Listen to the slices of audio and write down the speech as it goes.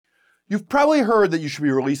You've probably heard that you should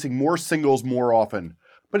be releasing more singles more often,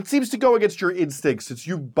 but it seems to go against your instincts since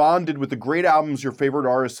you've bonded with the great albums your favorite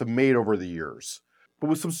artists have made over the years. But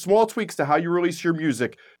with some small tweaks to how you release your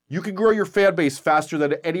music, you can grow your fan base faster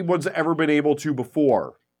than anyone's ever been able to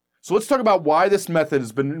before. So let's talk about why this method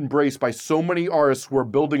has been embraced by so many artists who are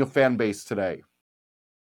building a fan base today.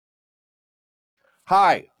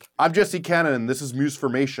 Hi, I'm Jesse Cannon and this is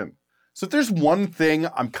Musformation. So if there's one thing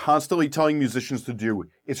I'm constantly telling musicians to do,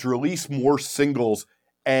 it's release more singles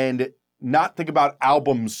and not think about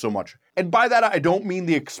albums so much. And by that, I don't mean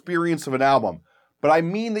the experience of an album, but I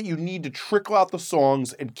mean that you need to trickle out the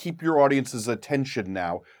songs and keep your audience's attention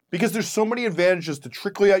now, because there's so many advantages to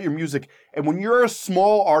trickling out your music. And when you're a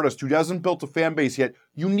small artist who hasn't built a fan base yet,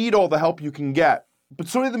 you need all the help you can get. But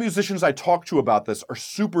so many of the musicians I talk to about this are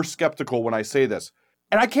super skeptical when I say this.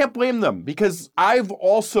 And I can't blame them, because I've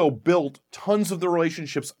also built tons of the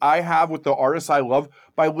relationships I have with the artists I love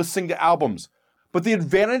by listening to albums. But the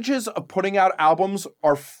advantages of putting out albums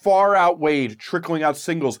are far outweighed trickling out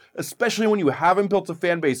singles, especially when you haven't built a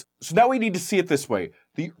fan base. So now we need to see it this way.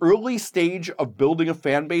 The early stage of building a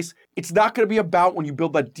fan base, it's not going to be about when you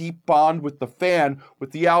build that deep bond with the fan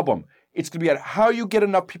with the album. It's going to be at how you get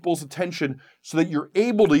enough people's attention so that you're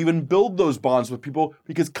able to even build those bonds with people,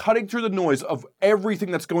 because cutting through the noise of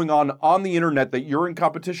everything that's going on the internet that you're in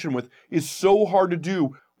competition with is so hard to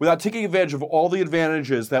do without taking advantage of all the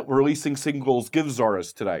advantages that releasing singles gives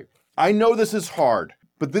artists today. I know this is hard,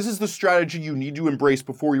 but this is the strategy you need to embrace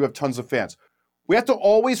before you have tons of fans. We have to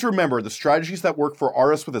always remember the strategies that work for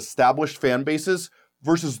artists with established fan bases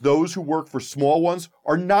versus those who work for small ones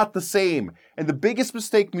are not the same. And the biggest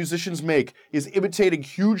mistake musicians make is imitating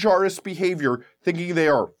huge artists' behavior, thinking they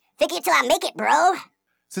are fake it till I make it, bro.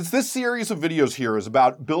 Since this series of videos here is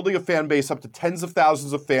about building a fan base up to tens of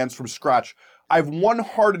thousands of fans from scratch, I have one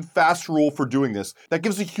hard and fast rule for doing this that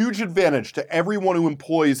gives a huge advantage to everyone who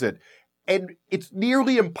employs it. And it's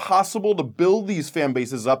nearly impossible to build these fan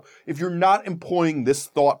bases up if you're not employing this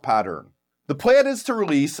thought pattern. The plan is to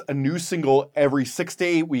release a new single every 6 to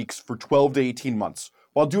 8 weeks for 12 to 18 months,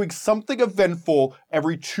 while doing something eventful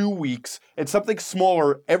every 2 weeks and something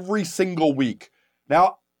smaller every single week.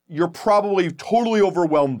 Now, you're probably totally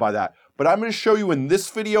overwhelmed by that, but I'm going to show you in this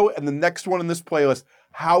video and the next one in this playlist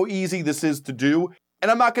how easy this is to do.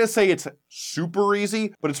 And I'm not going to say it's super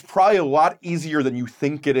easy, but it's probably a lot easier than you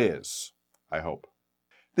think it is, I hope.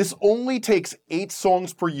 This only takes 8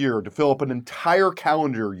 songs per year to fill up an entire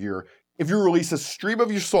calendar year if you release a stream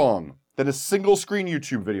of your song, then a single screen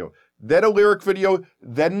YouTube video, then a lyric video,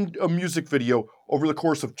 then a music video over the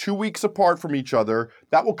course of 2 weeks apart from each other.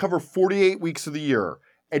 That will cover 48 weeks of the year,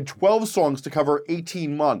 and 12 songs to cover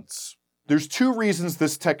 18 months. There's 2 reasons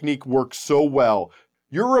this technique works so well.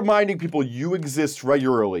 You're reminding people you exist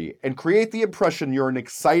regularly and create the impression you're an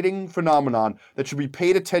exciting phenomenon that should be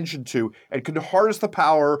paid attention to and can harness the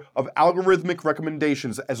power of algorithmic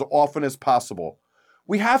recommendations as often as possible.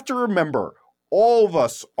 We have to remember, all of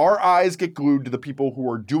us, our eyes get glued to the people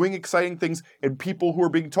who are doing exciting things and people who are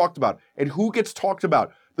being talked about. And who gets talked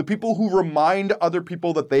about? The people who remind other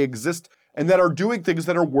people that they exist and that are doing things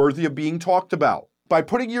that are worthy of being talked about. By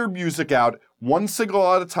putting your music out one single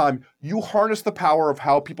at a time, you harness the power of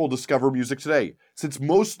how people discover music today, since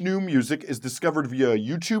most new music is discovered via a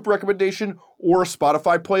YouTube recommendation or a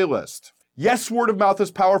Spotify playlist. Yes, word of mouth is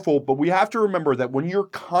powerful, but we have to remember that when you're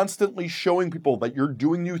constantly showing people that you're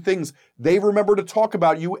doing new things, they remember to talk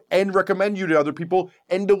about you and recommend you to other people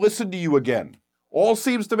and to listen to you again. All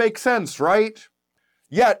seems to make sense, right?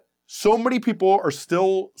 Yet, so many people are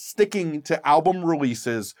still sticking to album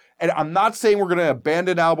releases, and I'm not saying we're going to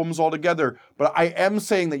abandon albums altogether, but I am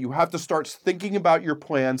saying that you have to start thinking about your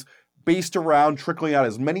plans based around trickling out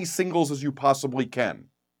as many singles as you possibly can.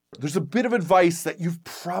 There's a bit of advice that you've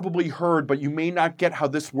probably heard, but you may not get how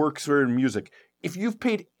this works in music. If you've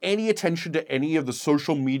paid any attention to any of the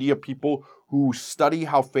social media people who study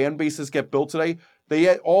how fan bases get built today,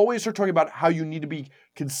 they always are talking about how you need to be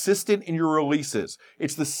consistent in your releases.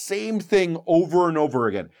 It's the same thing over and over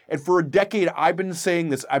again. And for a decade, I've been saying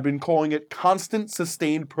this. I've been calling it constant,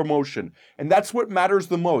 sustained promotion. And that's what matters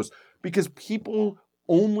the most, because people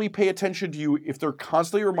only pay attention to you if they're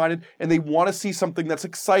constantly reminded and they want to see something that's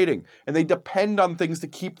exciting, and they depend on things to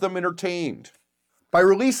keep them entertained. By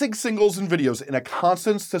releasing singles and videos in a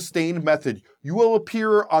constant, sustained method, you will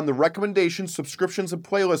appear on the recommendations, subscriptions, and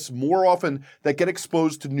playlists more often that get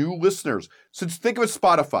exposed to new listeners. Since think of it,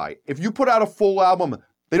 Spotify. If you put out a full album,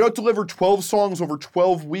 they don't deliver 12 songs over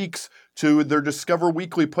 12 weeks to their Discover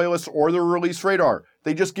Weekly playlist or their Release Radar.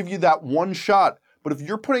 They just give you that one shot. But if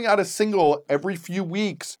you're putting out a single every few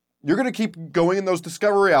weeks, You're going to keep going in those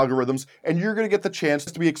discovery algorithms, and you're going to get the chance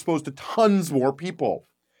to be exposed to tons more people.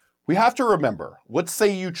 We have to remember, let's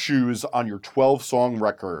say you choose on your 12-song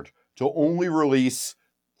record to only release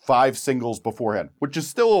 5 singles beforehand, which is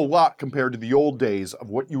still a lot compared to the old days of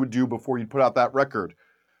what you would do before you put out that record.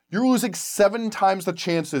 You're losing 7 times the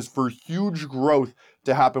chances for huge growth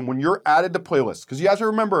to happen when you're added to playlists. Because you have to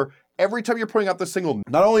remember, every time you're putting out the single,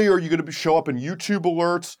 not only are you going to show up in YouTube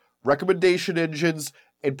alerts, recommendation engines,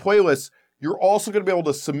 and playlists, you're also going to be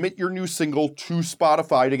able to submit your new single to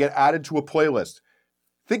Spotify to get added to a playlist.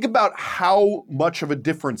 Think about how much of a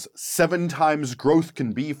difference 7 times growth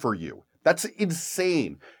can be for you. That's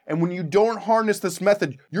insane. And when you don't harness this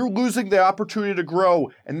method, you're losing the opportunity to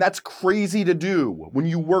grow, and that's crazy to do when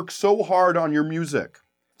you work so hard on your music.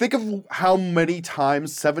 Think of how many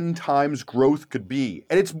times 7 times growth could be.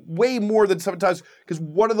 And it's way more than 7 times, because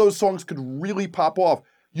one of those songs could really pop off.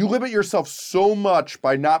 You limit yourself so much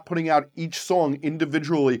by not putting out each song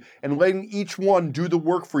individually and letting each one do the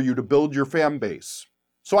work for you to build your fan base.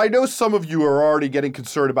 So I know some of you are already getting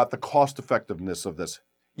concerned about the cost effectiveness of this.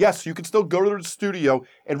 Yes, you can still go to the studio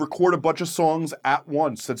and record a bunch of songs at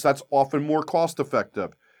once, since that's often more cost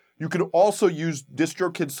effective. You can also use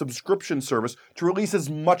DistroKid's subscription service to release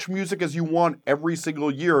as much music as you want every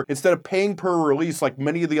single year instead of paying per release like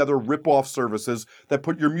many of the other rip-off services that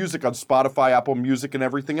put your music on Spotify, Apple Music, and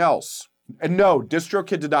everything else. And no,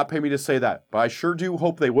 DistroKid did not pay me to say that, but I sure do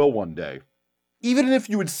hope they will one day. Even if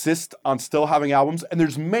you insist on still having albums, and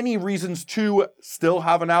there's many reasons to still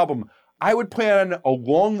have an album, I would plan a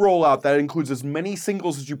long rollout that includes as many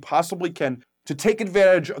singles as you possibly can to take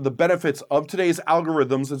advantage of the benefits of today's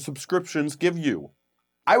algorithms and subscriptions give you.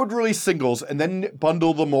 I would release singles and then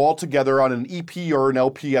bundle them all together on an EP or an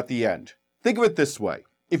LP at the end. Think of it this way.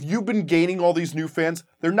 If you've been gaining all these new fans,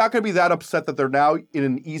 they're not going to be that upset that they're now in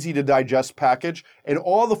an easy-to-digest package, and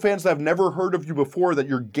all the fans that have never heard of you before that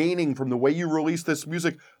you're gaining from the way you release this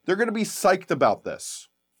music, they're going to be psyched about this.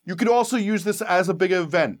 You could also use this as a big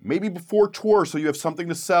event, maybe before tour so you have something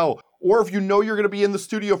to sell. Or if you know you're going to be in the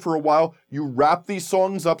studio for a while, you wrap these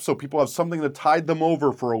songs up so people have something to tide them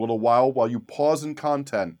over for a little while you pause in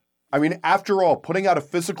content. I mean, after all, putting out a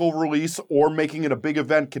physical release or making it a big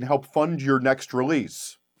event can help fund your next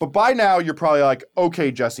release. But by now, you're probably like,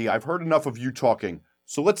 okay, Jesse, I've heard enough of you talking.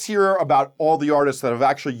 So let's hear about all the artists that have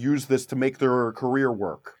actually used this to make their career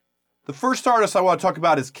work. The first artist I want to talk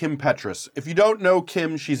about is Kim Petras. If you don't know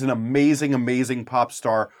Kim, she's an amazing, amazing pop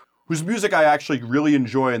star whose music I actually really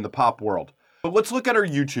enjoy in the pop world. But let's look at her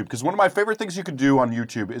YouTube, because one of my favorite things you can do on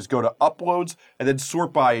YouTube is go to uploads and then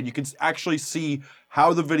sort by, and you can actually see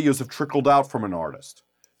how the videos have trickled out from an artist.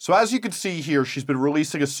 So as you can see here, she's been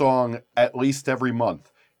releasing a song at least every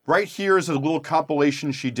month. Right here is a little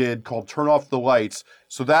compilation she did called Turn Off the Lights,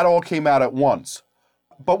 so that all came out at once.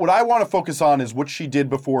 But what I want to focus on is what she did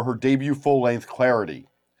before her debut full-length Clarity.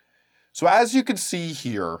 So as you can see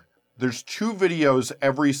here, there's 2 videos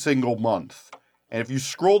every single month. And if you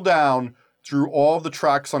scroll down through all the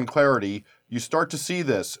tracks on Clarity, you start to see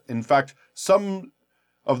this. In fact, some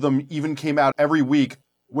of them even came out every week.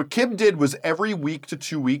 What Kim did was every week to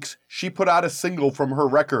 2 weeks, she put out a single from her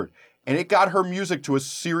record. And it got her music to a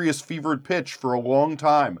serious fevered pitch for a long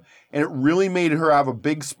time. And it really made her have a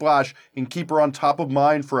big splash and keep her on top of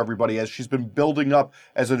mind for everybody as she's been building up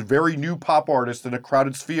as a very new pop artist in a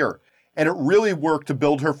crowded sphere. And it really worked to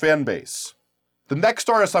build her fan base. The next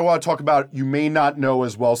artist I want to talk about, you may not know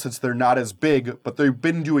as well since they're not as big, but they've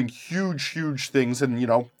been doing huge things. And,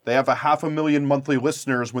 they have 500,000 monthly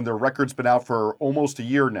listeners when their record's been out for almost a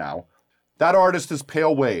year now. That artist is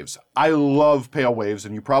Pale Waves. I love Pale Waves,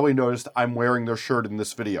 and you probably noticed I'm wearing their shirt in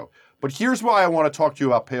this video. But here's why I want to talk to you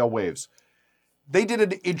about Pale Waves. They did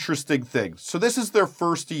an interesting thing. So this is their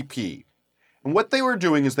first EP. And what they were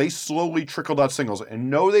doing is they slowly trickled out singles. And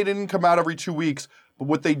no, they didn't come out every 2 weeks, but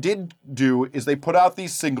what they did do is they put out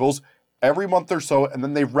these singles every month or so, and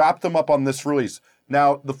then they wrapped them up on this release.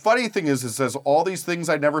 Now, the funny thing is, it says all these things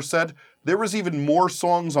I never said. There was even more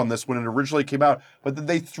songs on this when it originally came out, but then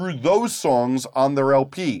they threw those songs on their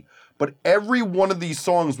LP. But every one of these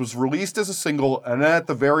songs was released as a single, and then at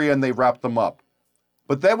the very end, they wrapped them up.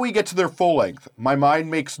 But then we get to their full length, My Mind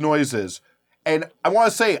Makes Noises. And I want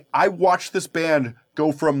to say, I watched this band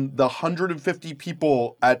go from the 150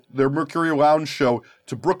 people at their Mercury Lounge show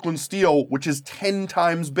to Brooklyn Steel, which is 10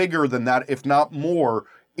 times bigger than that, if not more,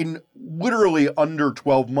 in literally under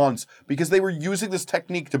 12 months, because they were using this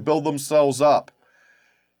technique to build themselves up.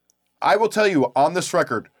 I will tell you, on this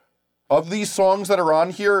record, of these songs that are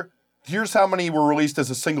on here, here's how many were released as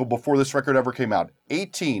a single before this record ever came out.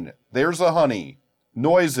 18, There's a Honey,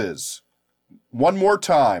 Noises, One More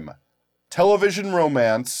Time, Television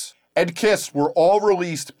Romance, and Kiss were all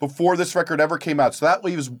released before this record ever came out. So that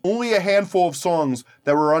leaves only a handful of songs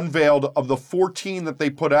that were unveiled of the 14 that they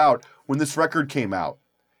put out when this record came out.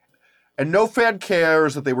 And no fan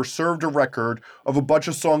cares that they were served a record of a bunch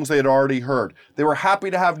of songs they had already heard. They were happy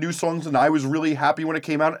to have new songs, and I was really happy when it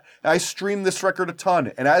came out. I streamed this record a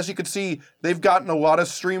ton, and as you can see, they've gotten a lot of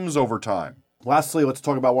streams over time. Lastly, let's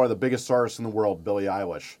talk about one of the biggest artists in the world, Billie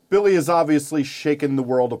Eilish. Billie has obviously shaken the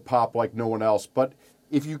world of pop like no one else, but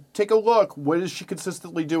if you take a look, what is she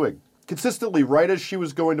consistently doing? Consistently, right as she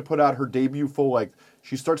was going to put out her debut full-length,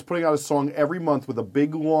 she starts putting out a song every month with a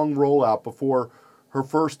big, long rollout before her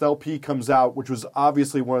first LP comes out, which was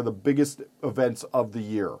obviously one of the biggest events of the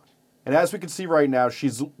year. And as we can see right now,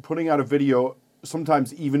 she's putting out a video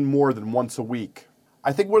sometimes even more than once a week.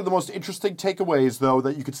 I think one of the most interesting takeaways, though,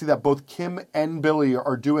 that you can see that both Kim and Billie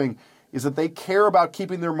are doing is that they care about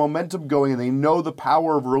keeping their momentum going, and they know the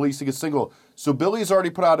power of releasing a single. So Billie's already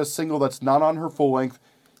put out a single that's not on her full length.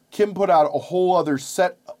 Kim put out a whole other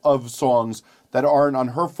set of songs that aren't on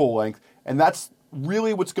her full length, and that's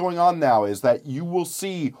really what's going on now, is that you will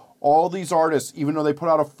see all these artists, even though they put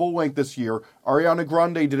out a full length this year, Ariana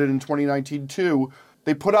Grande did it in 2019 too,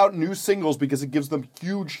 they put out new singles because it gives them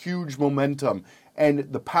huge, huge momentum.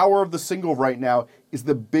 And the power of the single right now is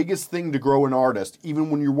the biggest thing to grow an artist, even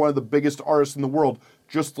when you're one of the biggest artists in the world,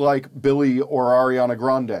 just like Billie or Ariana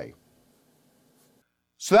Grande.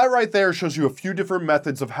 So that right there shows you a few different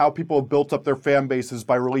methods of how people have built up their fan bases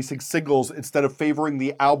by releasing singles instead of favoring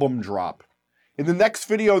the album drop. In the next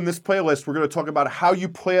video in this playlist, we're going to talk about how you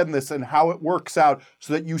plan this and how it works out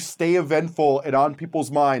so that you stay eventful and on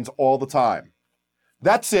people's minds all the time.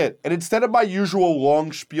 That's it. And instead of my usual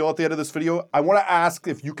long spiel at the end of this video, I want to ask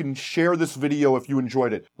if you can share this video if you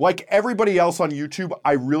enjoyed it. Like everybody else on YouTube,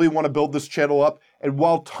 I really want to build this channel up. And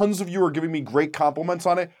while tons of you are giving me great compliments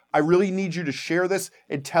on it, I really need you to share this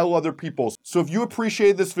and tell other people. So if you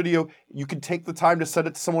appreciate this video, you can take the time to send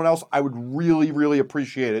it to someone else. I would really, really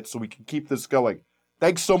appreciate it so we can keep this going.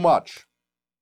 Thanks so much.